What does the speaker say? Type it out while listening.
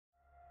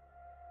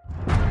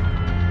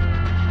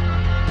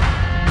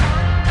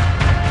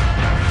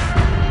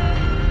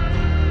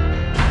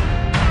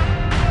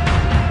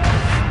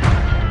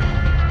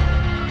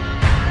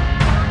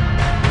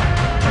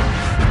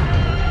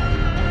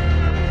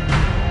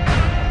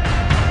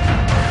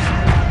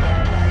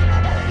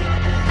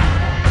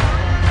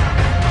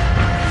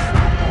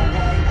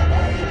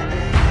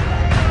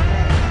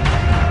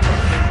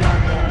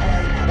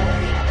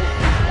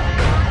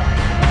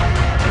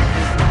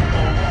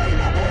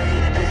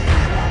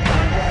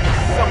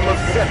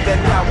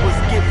27, I was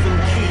given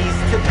keys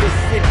to the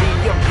city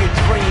of your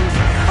dreams.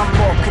 I'm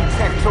more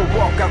content to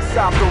walk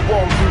outside the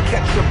walls and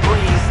catch a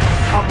breeze.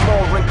 I'm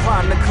more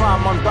inclined to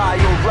climb on bio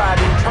ride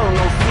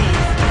internal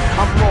seas.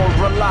 I'm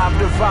more alive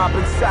to vibe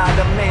inside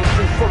a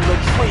mansion full of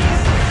trees.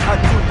 I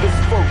do this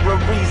for a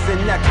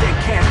reason that they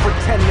can't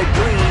pretend to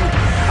glean.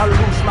 I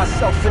lose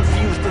myself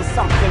infused in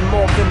something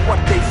more than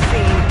what they've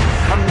seen.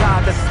 I'm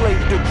not a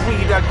slave to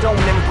greed, I don't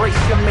embrace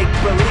your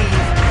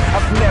make-believe.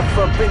 I've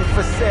never been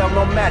for sale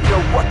no matter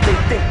what they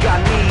think I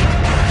need.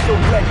 So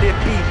let it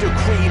be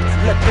decreed,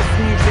 let this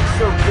music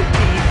serve the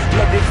deed.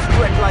 Let it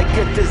spread like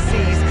a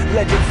disease,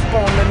 let it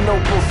spawn a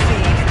noble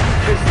seed.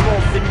 There's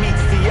more than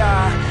meets the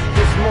eye,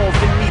 there's more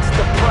than meets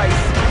the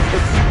price.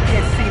 If you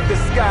can't see the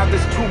sky,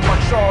 there's too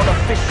much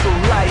artificial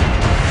light.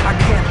 I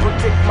can't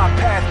predict my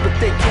path, but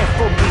they can't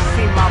fully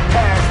see my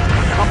past.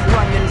 I'm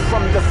running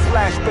from the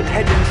flash, but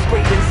heading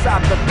straight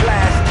inside the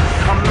blast.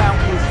 A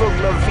mountain full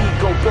of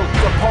ego built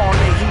upon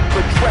a heap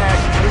of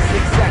trash is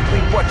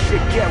exactly what you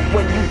get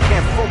when you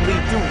can't fully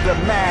do the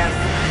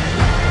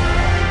math.